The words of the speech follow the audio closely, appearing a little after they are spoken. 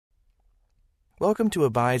Welcome to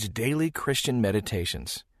Abide's Daily Christian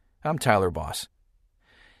Meditations. I'm Tyler Boss.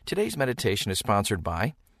 Today's meditation is sponsored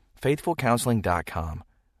by FaithfulCounseling.com,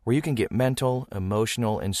 where you can get mental,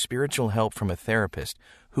 emotional, and spiritual help from a therapist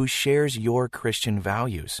who shares your Christian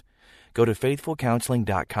values. Go to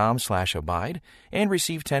FaithfulCounseling.com/abide and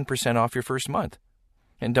receive 10% off your first month.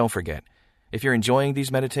 And don't forget, if you're enjoying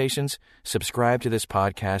these meditations, subscribe to this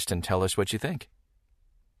podcast and tell us what you think.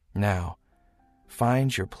 Now,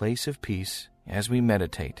 find your place of peace as we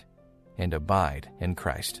meditate and abide in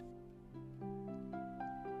Christ.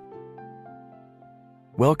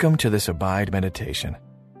 Welcome to this Abide meditation.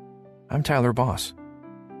 I'm Tyler Boss.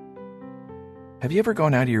 Have you ever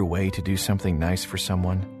gone out of your way to do something nice for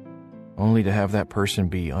someone, only to have that person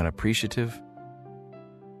be unappreciative?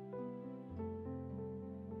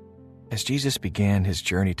 As Jesus began his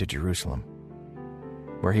journey to Jerusalem,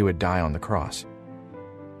 where he would die on the cross,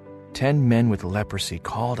 10 men with leprosy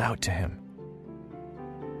called out to him.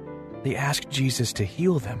 They asked Jesus to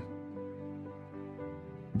heal them.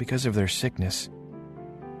 Because of their sickness,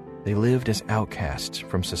 they lived as outcasts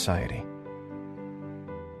from society.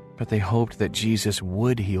 But they hoped that Jesus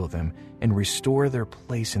would heal them and restore their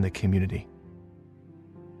place in the community.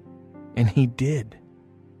 And he did.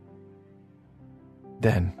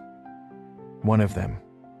 Then, one of them,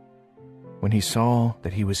 when he saw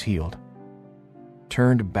that he was healed,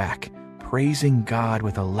 turned back, praising God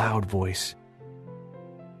with a loud voice,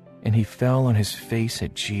 and he fell on his face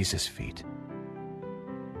at Jesus' feet,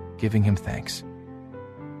 giving him thanks.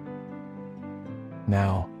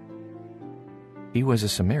 Now, he was a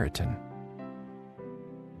Samaritan.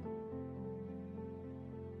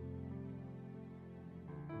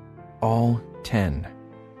 All 10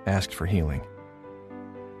 asked for healing.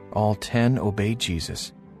 All 10 obeyed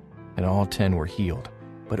Jesus, and all 10 were healed,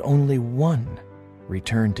 but only one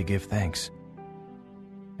returned to give thanks.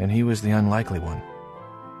 And he was the unlikely one.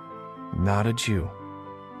 Not a Jew,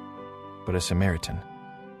 but a Samaritan.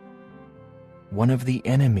 One of the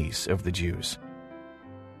enemies of the Jews.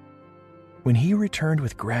 When he returned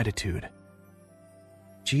with gratitude,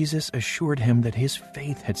 Jesus assured him that his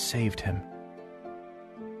faith had saved him.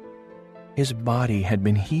 His body had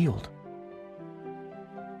been healed,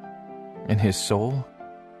 and his soul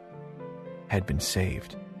had been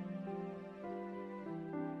saved.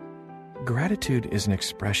 Gratitude is an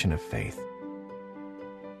expression of faith.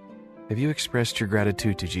 Have you expressed your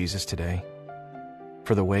gratitude to Jesus today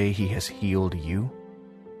for the way he has healed you?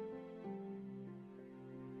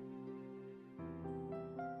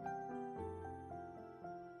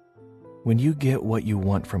 When you get what you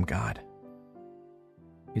want from God,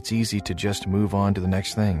 it's easy to just move on to the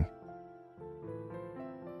next thing.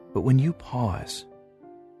 But when you pause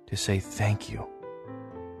to say thank you,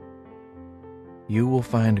 you will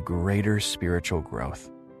find greater spiritual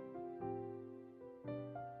growth.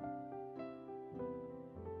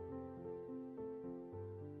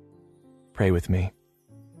 Pray with me.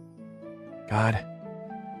 God,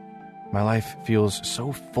 my life feels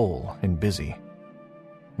so full and busy.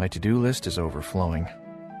 My to-do list is overflowing,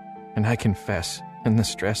 and I confess, in the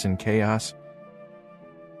stress and chaos,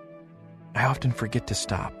 I often forget to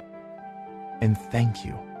stop and thank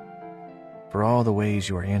you for all the ways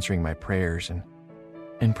you are answering my prayers and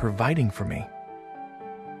providing for me.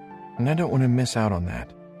 And I don't want to miss out on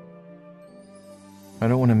that. I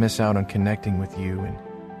don't want to miss out on connecting with you and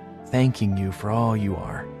thanking you for all you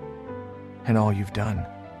are and all you've done.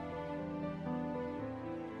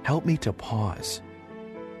 Help me to pause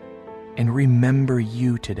and remember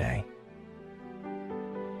you today.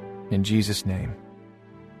 In Jesus' name,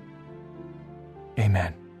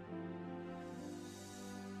 amen.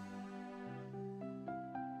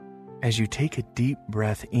 As you take a deep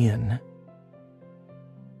breath in,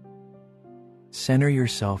 center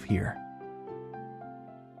yourself here.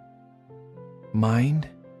 Mind,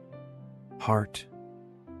 heart,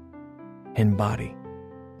 and body,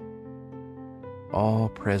 all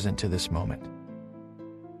present to this moment,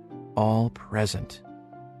 all present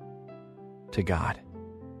to God.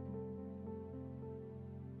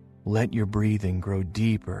 Let your breathing grow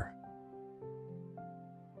deeper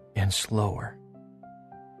and slower.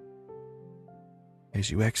 As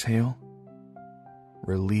you exhale,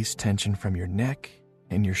 release tension from your neck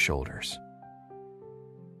and your shoulders.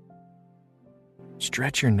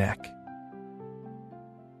 Stretch your neck,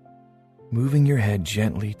 moving your head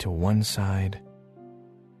gently to one side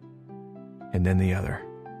and then the other.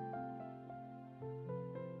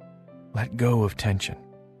 Let go of tension,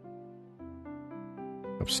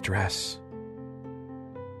 of stress,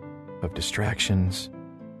 of distractions.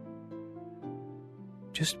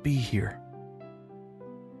 Just be here,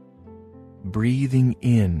 breathing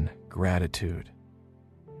in gratitude.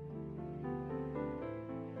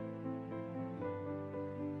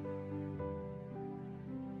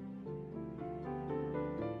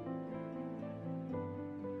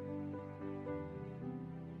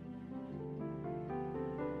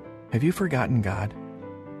 Have you forgotten God?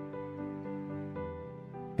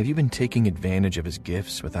 Have you been taking advantage of His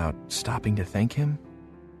gifts without stopping to thank Him?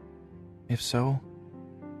 If so,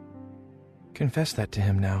 confess that to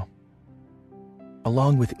Him now,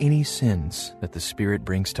 along with any sins that the Spirit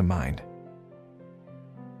brings to mind.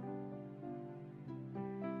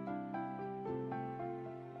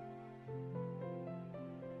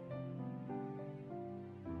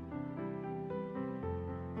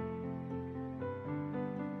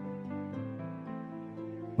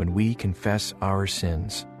 When we confess our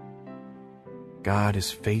sins, God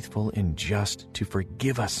is faithful and just to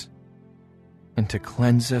forgive us and to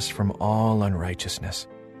cleanse us from all unrighteousness.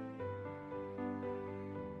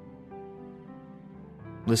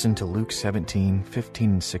 Listen to Luke 17:15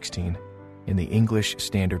 and 16 in the English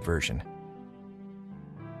Standard Version.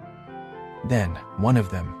 Then one of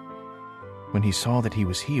them, when he saw that he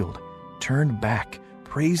was healed, turned back,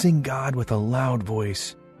 praising God with a loud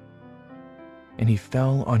voice. And he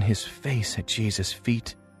fell on his face at Jesus'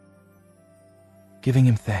 feet, giving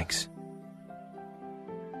him thanks.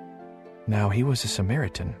 Now he was a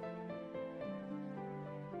Samaritan.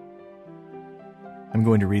 I'm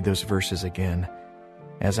going to read those verses again.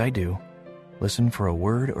 As I do, listen for a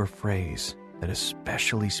word or phrase that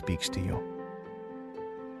especially speaks to you.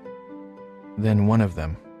 Then one of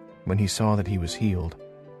them, when he saw that he was healed,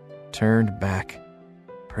 turned back,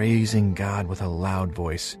 praising God with a loud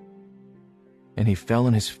voice. And he fell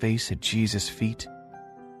on his face at Jesus' feet,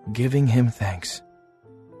 giving him thanks.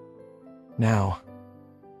 Now,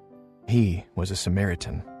 he was a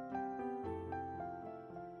Samaritan.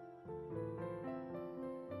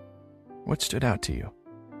 What stood out to you?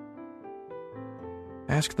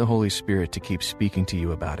 Ask the Holy Spirit to keep speaking to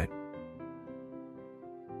you about it.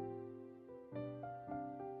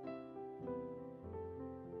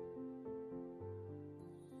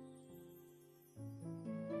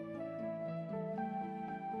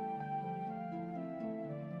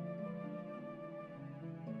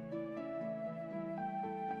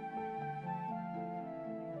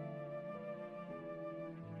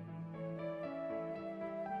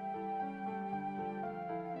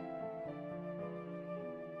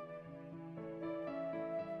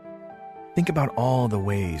 Think about all the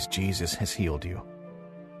ways Jesus has healed you,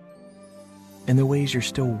 and the ways you're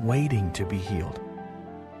still waiting to be healed.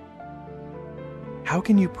 How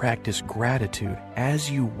can you practice gratitude as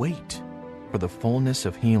you wait for the fullness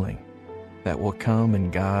of healing that will come in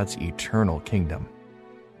God's eternal kingdom?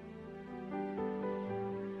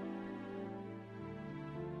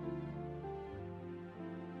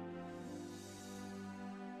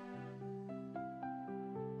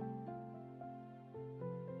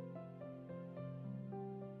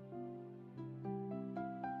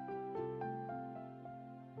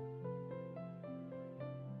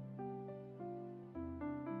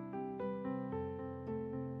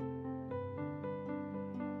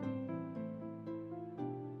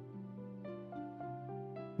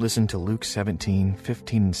 Listen to Luke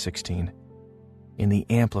 17:15 and 16 in the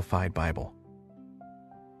Amplified Bible.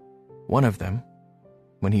 One of them,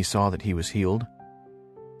 when he saw that he was healed,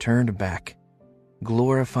 turned back,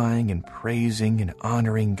 glorifying and praising and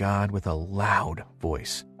honoring God with a loud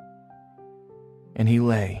voice. And he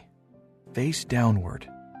lay, face downward,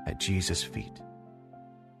 at Jesus' feet,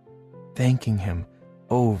 thanking him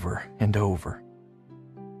over and over.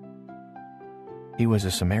 He was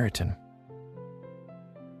a Samaritan.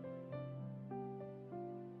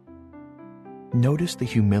 Notice the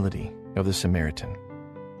humility of the Samaritan.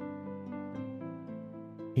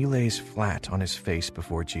 He lays flat on his face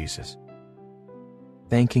before Jesus,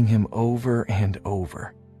 thanking him over and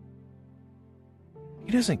over.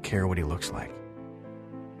 He doesn't care what he looks like.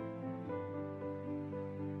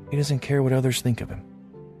 He doesn't care what others think of him.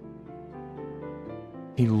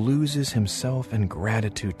 He loses himself in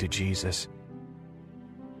gratitude to Jesus.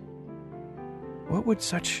 What would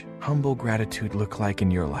such humble gratitude look like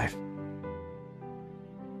in your life?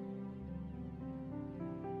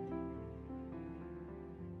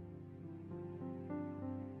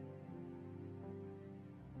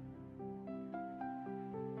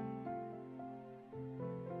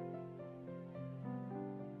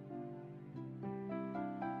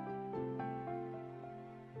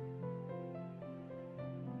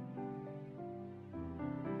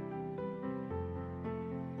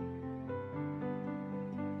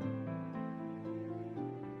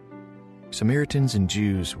 Samaritans and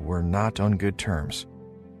Jews were not on good terms.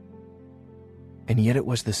 And yet it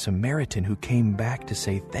was the Samaritan who came back to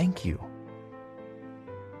say thank you.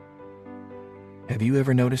 Have you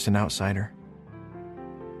ever noticed an outsider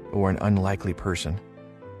or an unlikely person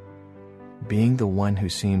being the one who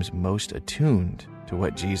seems most attuned to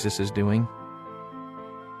what Jesus is doing?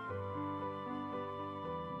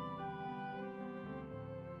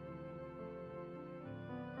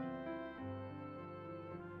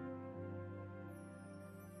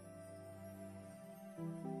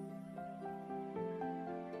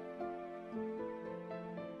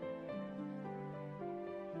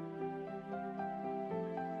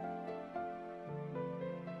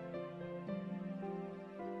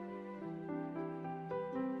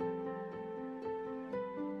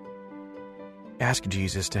 Ask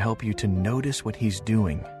Jesus to help you to notice what He's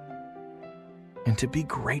doing and to be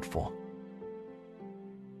grateful.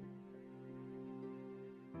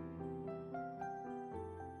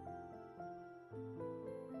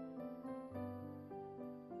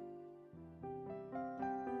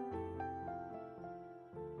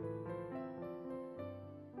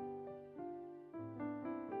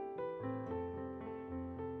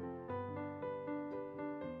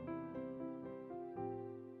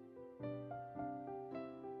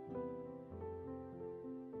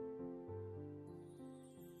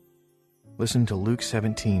 Listen to Luke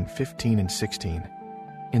 17:15 and 16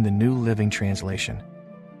 in the New Living Translation.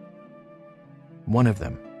 One of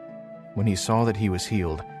them, when he saw that he was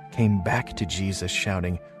healed, came back to Jesus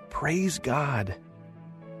shouting, "Praise God!"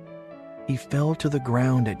 He fell to the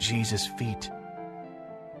ground at Jesus' feet,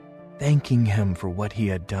 thanking Him for what He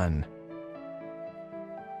had done.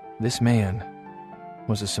 This man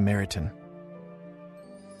was a Samaritan.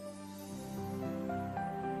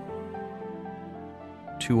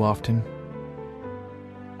 Too often,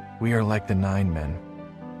 we are like the 9 men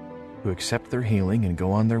who accept their healing and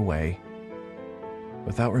go on their way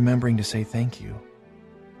without remembering to say thank you.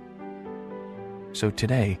 So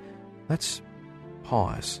today, let's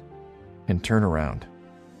pause and turn around.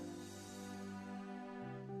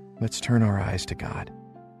 Let's turn our eyes to God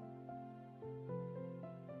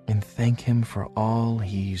and thank Him for all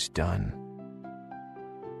He's done.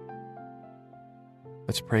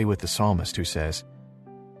 Let's pray with the psalmist who says,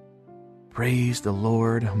 "Praise the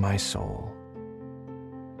Lord, my soul.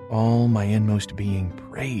 All my inmost being,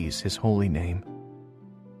 praise His holy name.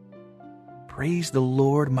 Praise the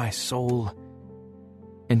Lord, my soul,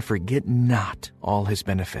 and forget not all His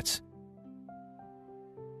benefits."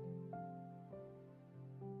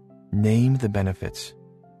 Name the benefits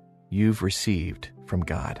you've received from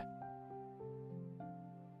God.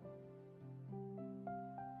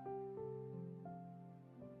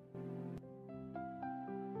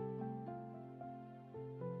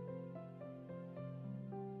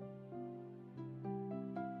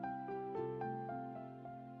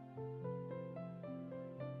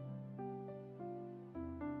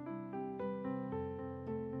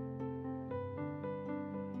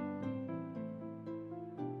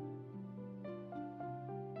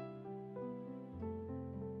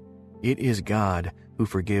 It is God who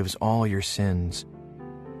forgives all your sins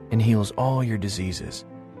and heals all your diseases.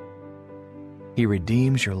 He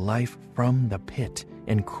redeems your life from the pit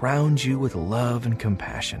and crowns you with love and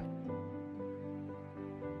compassion.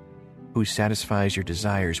 Who satisfies your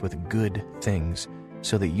desires with good things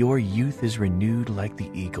so that your youth is renewed like the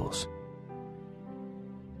eagles.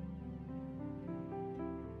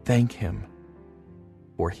 Thank Him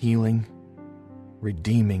for healing,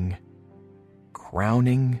 redeeming,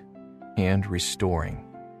 crowning, and restoring.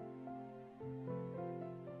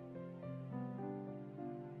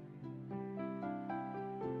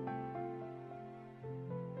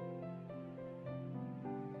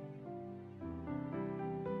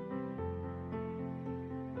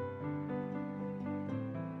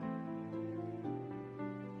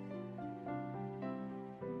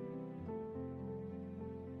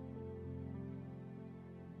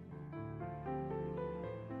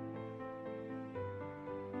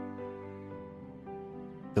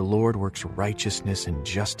 The Lord works righteousness and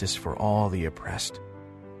justice for all the oppressed.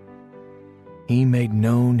 He made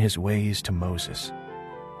known His ways to Moses,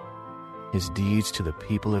 His deeds to the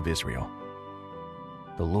people of Israel.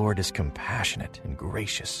 The Lord is compassionate and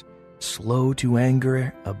gracious, slow to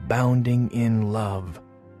anger, abounding in love.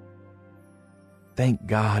 Thank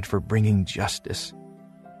God for bringing justice,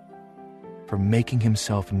 for making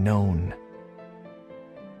Himself known,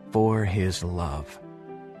 for His love.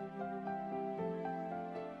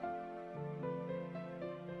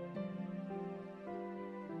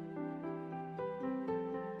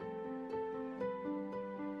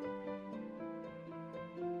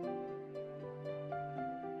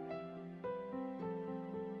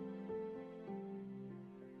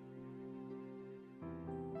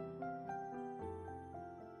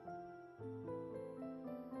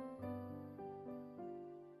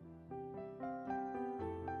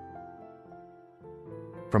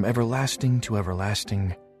 From everlasting to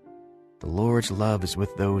everlasting, the Lord's love is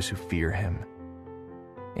with those who fear him,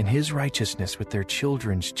 and his righteousness with their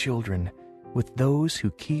children's children, with those who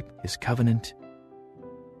keep his covenant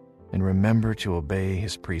and remember to obey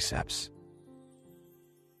his precepts.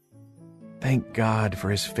 Thank God for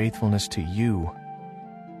his faithfulness to you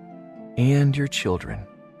and your children.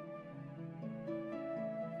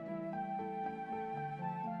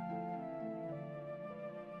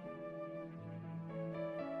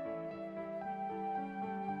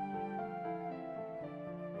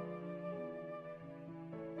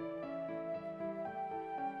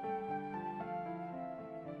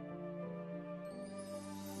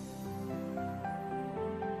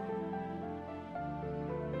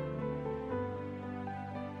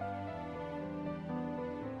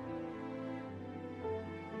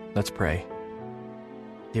 Let's pray.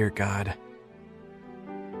 Dear God,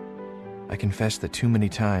 I confess that too many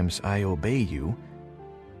times I obey you,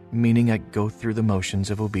 meaning I go through the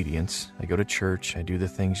motions of obedience. I go to church, I do the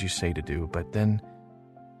things you say to do, but then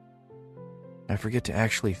I forget to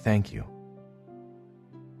actually thank you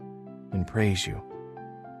and praise you.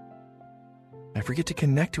 I forget to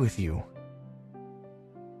connect with you.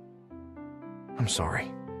 I'm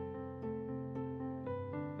sorry.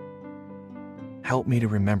 Help me to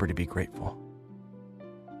remember to be grateful.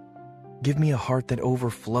 Give me a heart that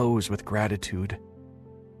overflows with gratitude.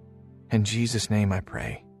 In Jesus' name I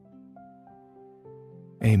pray.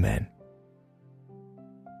 Amen.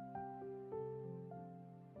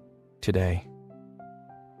 Today,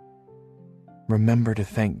 remember to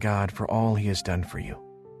thank God for all he has done for you.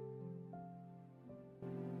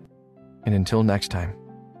 And until next time,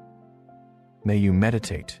 may you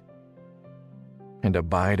meditate and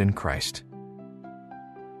abide in Christ.